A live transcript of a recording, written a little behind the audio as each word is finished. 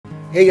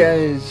Hey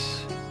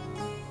guys,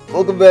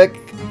 welcome back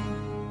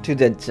to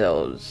Dead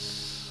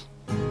Cells,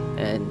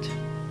 and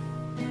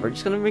we're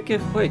just gonna make it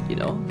quick, you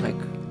know, like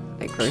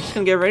we're just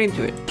gonna get right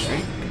into it.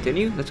 Alright,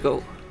 continue, let's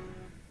go.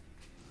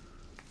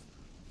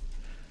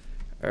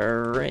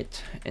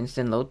 Alright,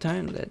 instant load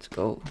time, let's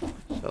go.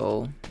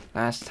 So,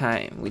 last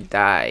time we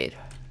died.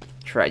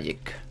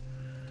 Tragic.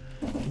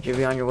 Did you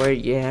be on your way?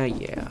 Yeah,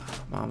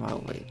 I'm on my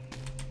way.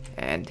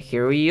 And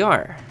here we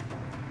are.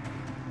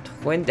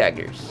 Twin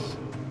daggers.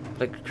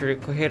 Like a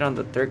critical hit on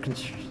the third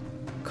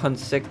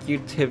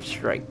consecutive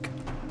strike.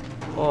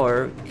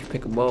 Or you can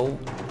pick a bow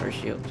or a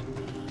shield.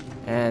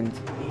 And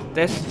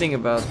that's the thing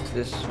about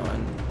this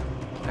one.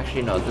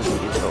 Actually no, this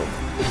one uses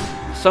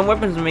both. Some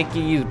weapons make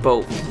you use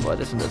both, but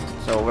this one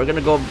doesn't. So we're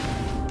gonna go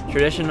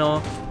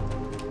traditional.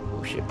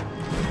 Oh shit.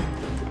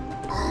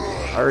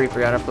 I already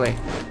forgot how to play.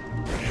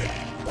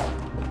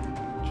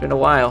 It's been a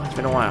while,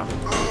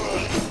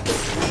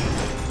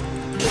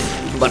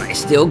 but I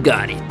still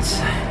got it.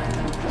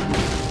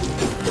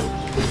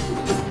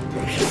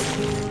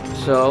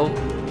 So,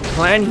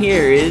 plan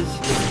here is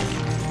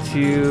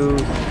to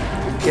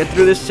get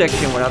through this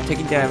section without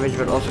taking damage,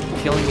 but also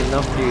killing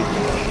enough dudes.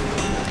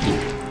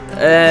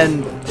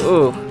 And,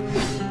 ooh,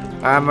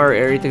 I'm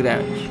already took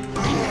damage.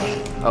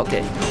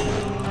 Okay.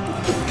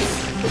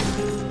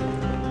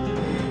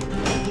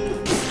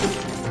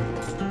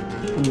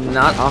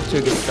 Not off to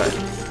a good start.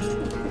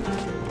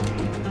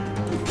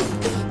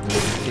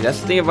 See, that's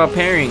the thing about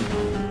parrying.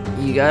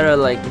 You gotta,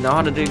 like, know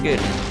how to do good.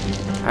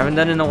 I haven't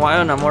done it in a while,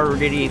 and I'm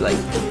already, like,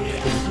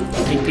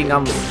 thinking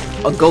I'm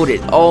a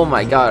goated. Oh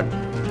my god.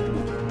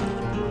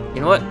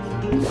 You know what?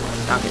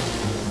 Not good.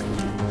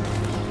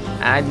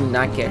 I do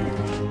not care.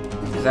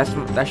 Because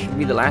that should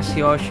be the last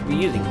heal I should be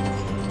using.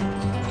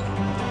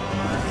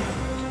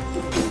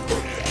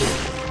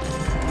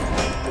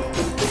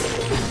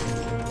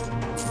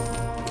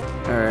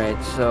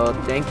 Alright, so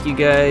thank you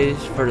guys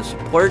for the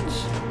support.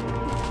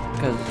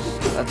 Because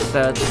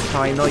that's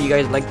how I know you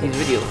guys like these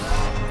videos.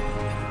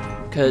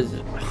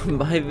 Because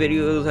my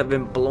videos have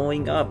been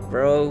blowing up,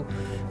 bro.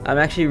 I'm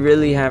actually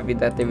really happy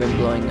that they've been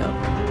blowing up.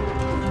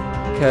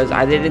 Because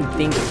I didn't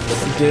think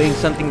doing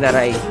something that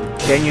I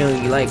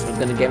genuinely like was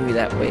gonna get me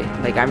that way.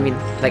 Like, I mean,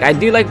 like, I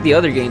do like the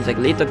other games, like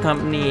Lethal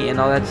Company and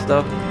all that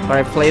stuff. But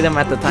I play them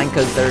at the time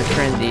because they're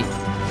trendy.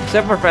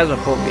 Except for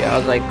Phasmophobia. I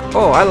was like,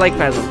 oh, I like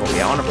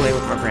Phasmophobia. I want to play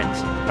with my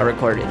friends. I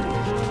recorded.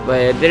 But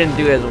it didn't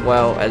do as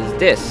well as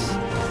this.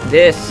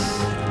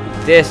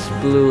 This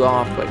blew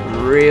off, like,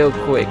 real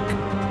quick.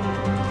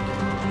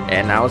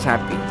 And I was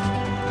happy.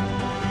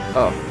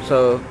 Oh,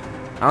 so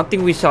I don't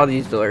think we saw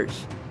these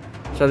doors.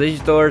 So these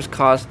doors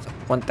cost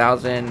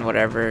 1,000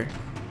 whatever,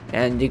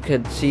 and you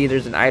could see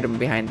there's an item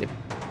behind it.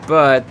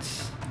 But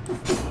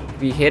if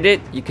you hit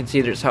it, you can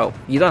see there's hope.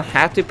 You don't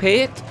have to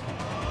pay it,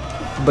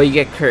 but you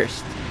get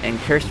cursed, and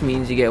cursed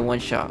means you get one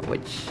shot,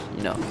 which,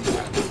 you know,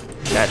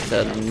 that's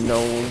a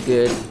no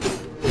good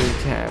thing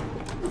to have.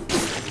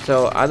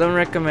 So I don't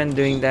recommend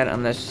doing that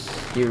unless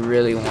you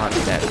really want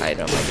that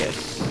item, I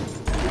guess.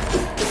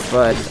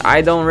 But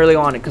I don't really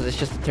want it because it's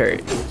just a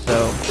turret,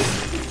 so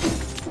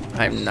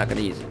I'm not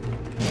gonna use it.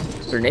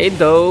 Grenade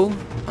though,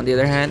 on the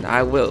other hand,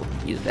 I will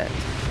use that.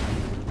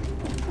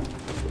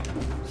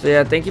 So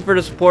yeah, thank you for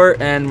the support,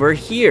 and we're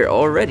here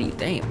already.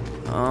 Damn.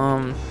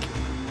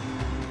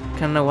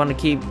 Kind of want to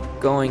keep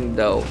going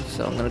though,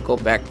 so I'm gonna go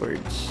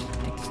backwards.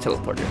 Take this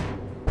teleporter.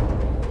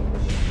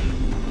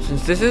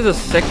 Since this is a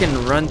second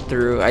run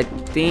through, I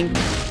think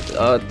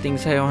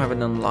things I don't have it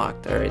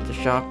unlocked. All right, the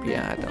shop,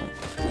 yeah, I don't.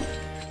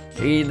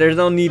 There's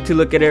no need to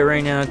look at it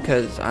right now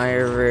because I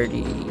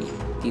already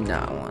do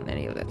not want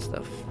any of that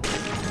stuff.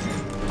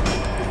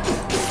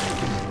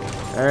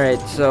 Alright,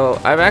 so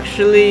I've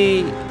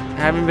actually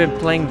haven't been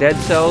playing Dead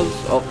Cells.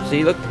 Oh,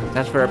 see, look,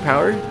 that's for our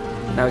power.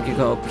 Now we can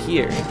go up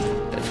here.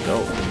 Let's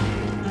go.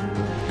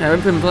 I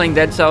haven't been playing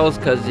Dead Cells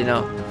because, you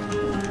know,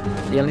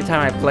 the only time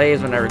I play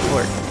is when I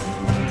record.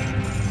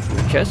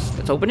 Chest,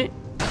 let's open it.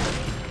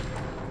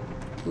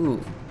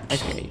 Ooh,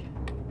 ice grenade.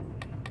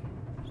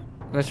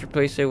 Let's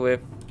replace it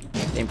with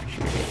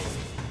infantry.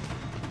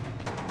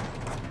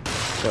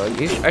 So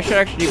I should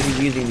actually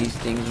be using these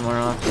things more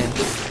often.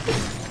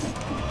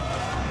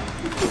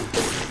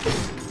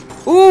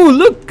 Ooh,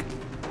 look!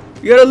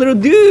 You got a little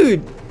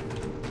dude!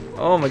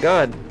 Oh my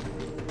god.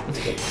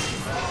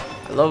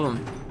 I love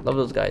them. Love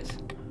those guys.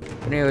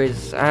 But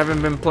anyways, I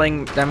haven't been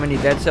playing that many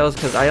Dead Cells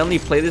because I only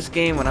play this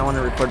game when I want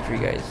to record for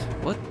you guys.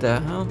 What the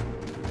hell?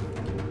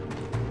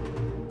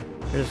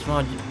 There's a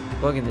small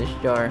bug in this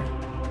jar.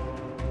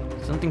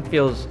 Something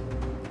feels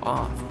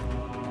off,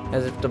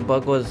 as if the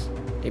bug was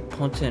a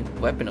potent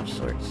weapon of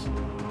sorts.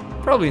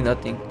 Probably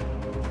nothing.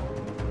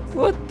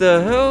 What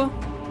the hell?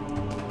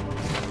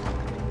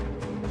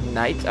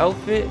 Knight's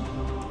outfit?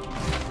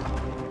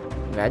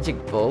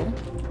 Magic bow?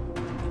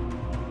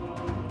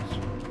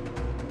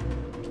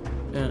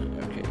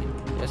 Okay,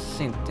 that's the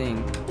same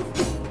thing.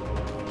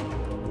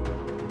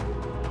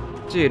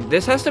 Dude,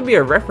 this has to be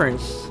a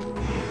reference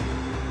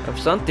of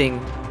something.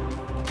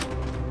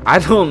 I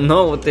don't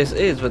know what this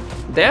is, but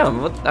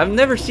damn, I've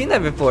never seen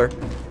that before.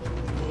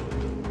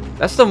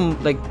 That's the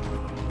like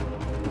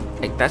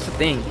that's the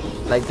thing.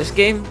 Like this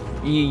game,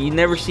 you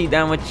never see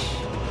that much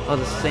of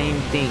the same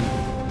thing.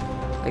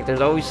 Like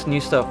there's always new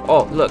stuff.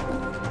 Oh look,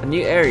 a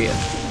new area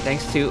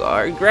thanks to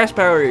our grass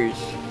powers.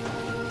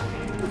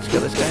 Let's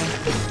kill this guy.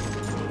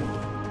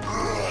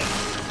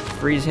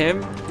 Freeze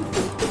him.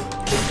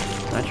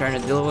 Not trying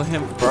to deal with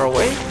him far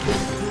away.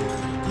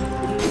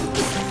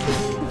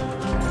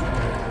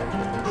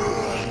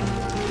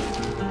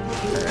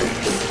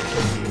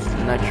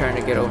 I'm not trying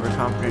to get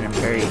overconfident and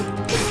parry.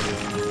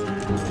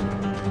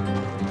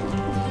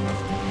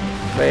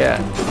 But yeah,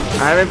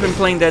 I haven't been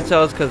playing Dead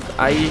Cells because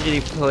I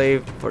usually play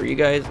for you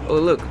guys. Oh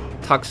look,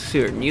 Toxic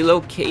Sewer, new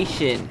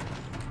location.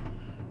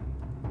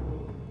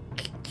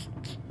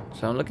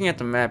 So I'm looking at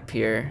the map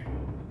here.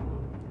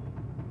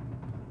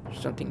 There's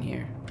something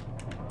here.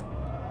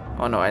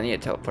 Oh no, I need to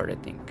teleport, I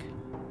think.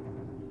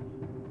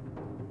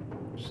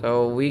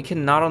 So we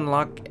cannot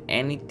unlock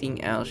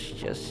anything else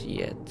just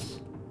yet.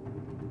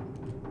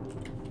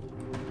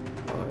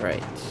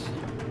 Alright.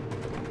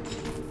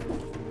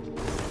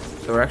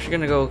 So we're actually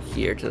gonna go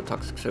here to the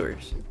Toxic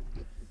Sewers.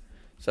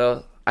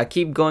 So I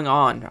keep going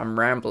on. I'm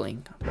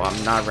rambling. Well,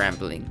 I'm not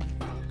rambling.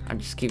 I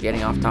just keep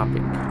getting off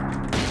topic.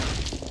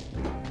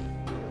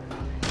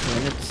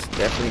 And it's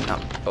definitely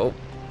not. Oh.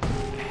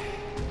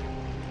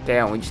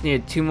 Damn, we just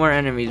needed 2 more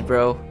enemies,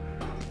 bro.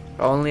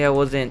 If only I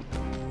wasn't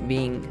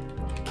being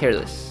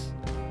careless.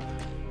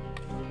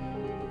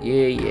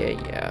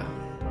 Yeah.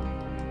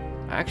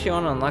 I actually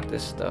want to unlock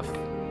this stuff.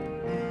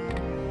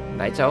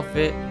 Knight's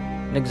outfit.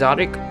 An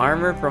exotic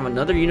armor from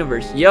another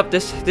universe. Yep,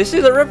 this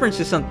is a reference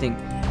to something.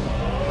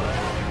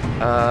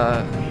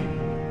 I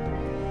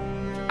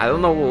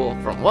don't know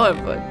from what,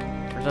 but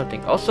for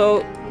something.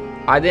 Also,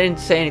 I didn't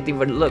say anything,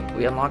 but look,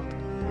 we unlocked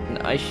an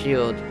ice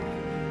shield.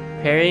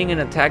 Parrying an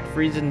attack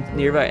freezes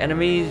nearby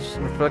enemies.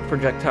 Reflect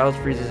projectiles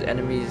freezes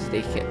enemies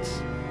they hit.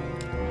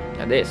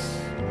 Now this,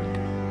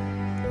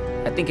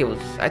 I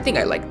think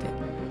I liked it.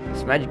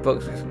 This magic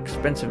book is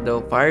expensive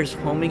though. Fires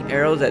homing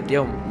arrows that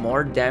deal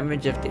more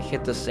damage if they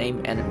hit the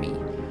same enemy.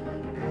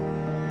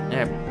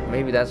 Yeah,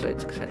 maybe that's why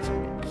it's expensive.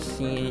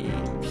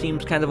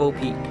 Seems kind of OP.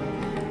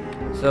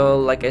 So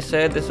like I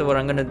said, this is what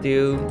I'm gonna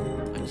do.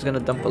 I'm just gonna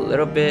dump a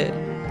little bit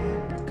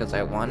because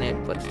I want it,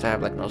 but to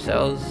have like no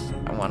cells,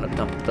 I want to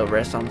dump the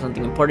rest on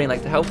something important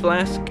like the health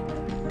flask.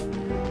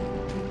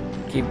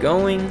 Keep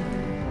going.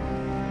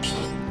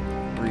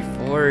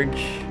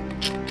 Reforge.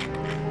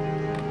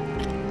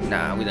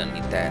 Nah, we don't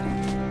need that.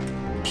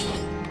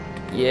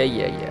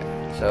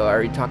 Yeah. So I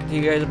already talked to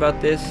you guys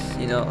about this,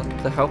 you know,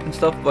 the help and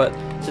stuff. But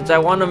since I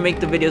want to make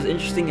the videos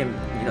interesting and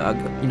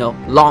you know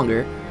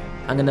longer,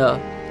 I'm gonna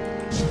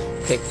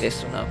pick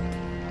this one up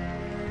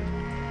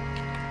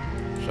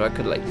so I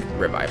could like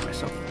revive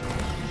myself.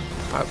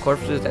 5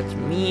 corpses. That's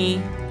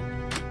me.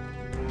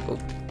 Oh,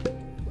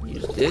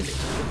 use this.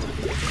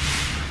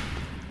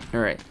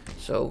 All right.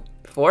 So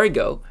before I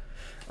go.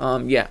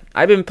 Yeah,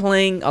 I've been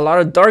playing a lot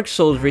of Dark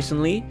Souls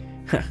recently.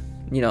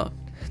 You know,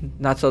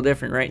 not so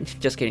different, right?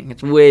 Just kidding,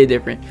 it's way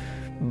different.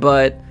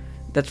 But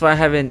that's why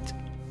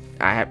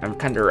I'm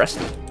kind of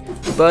rusty.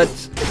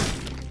 But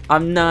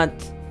I'm not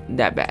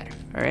that bad,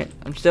 all right?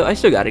 I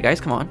still got it,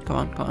 guys. Come on.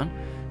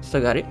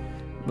 Still got it.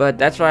 But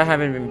that's why I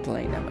haven't been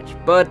playing that much.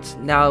 But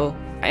now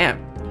I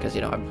am, because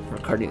you know I'm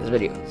recording this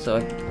video. So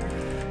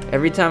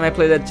every time I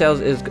play Dead Cells,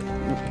 it's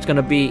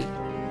gonna be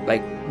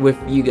like with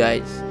you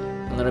guys.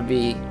 I'm gonna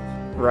be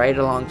right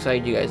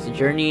alongside you guys. The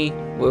journey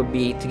will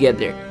be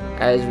together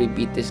as we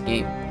beat this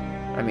game.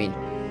 I mean,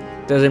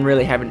 it doesn't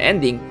really have an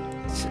ending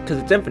because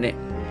it's infinite,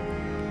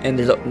 and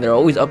they're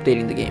always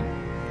updating the game,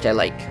 which I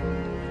like.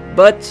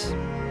 But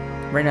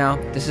right now,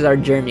 this is our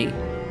journey.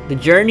 The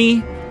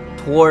journey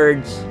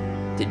towards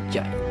the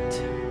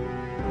giant.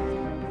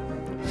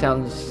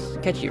 Sounds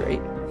catchy,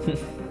 right?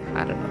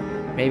 I don't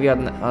know. Maybe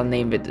I'll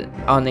name it.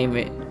 I'll name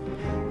it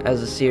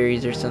as a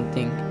series or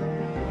something.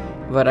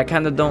 But I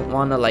kind of don't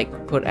want to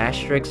like put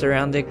asterisks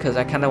around it because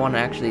I kind of want to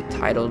actually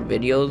title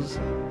videos,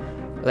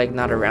 like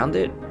not around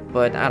it.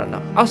 But I don't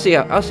know. I'll see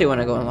when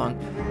I go along.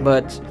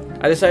 But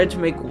I decided to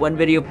make 1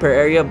 video per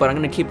area. But I'm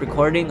gonna keep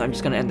recording. I'm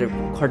just gonna end the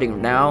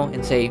recording now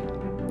and say,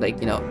 like,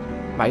 you know,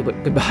 my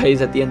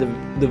goodbyes at the end of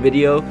the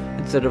video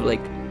instead of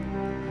like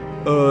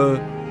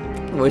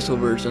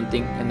voiceover or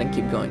something, and then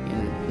keep going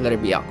and let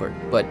it be awkward.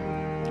 But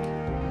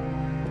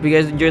if you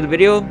guys enjoyed the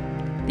video,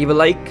 leave a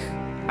like.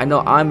 I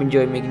know I'm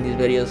enjoying making these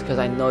videos because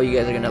I know you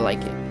guys are gonna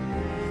like it.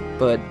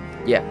 But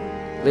yeah,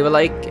 leave a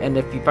like, and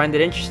if you find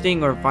it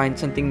interesting or find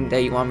something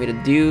that you want me to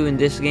do in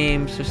this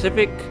game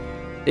specific,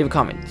 leave a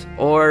comment,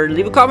 or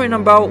leave a comment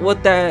about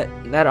what that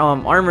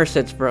armor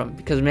set's from,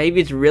 because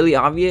maybe it's really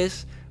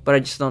obvious, but I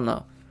just don't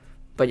know.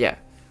 But yeah,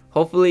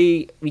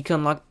 hopefully we can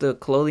unlock the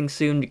clothing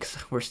soon because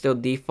we're still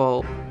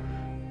default.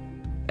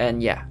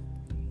 And yeah,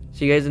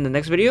 see you guys in the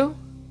next video,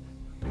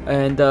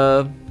 and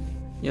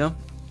you know,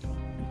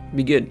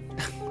 be good.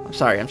 I'm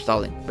sorry, I'm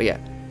stalling, but yeah,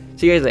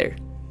 see you guys later.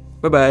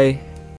 Bye bye.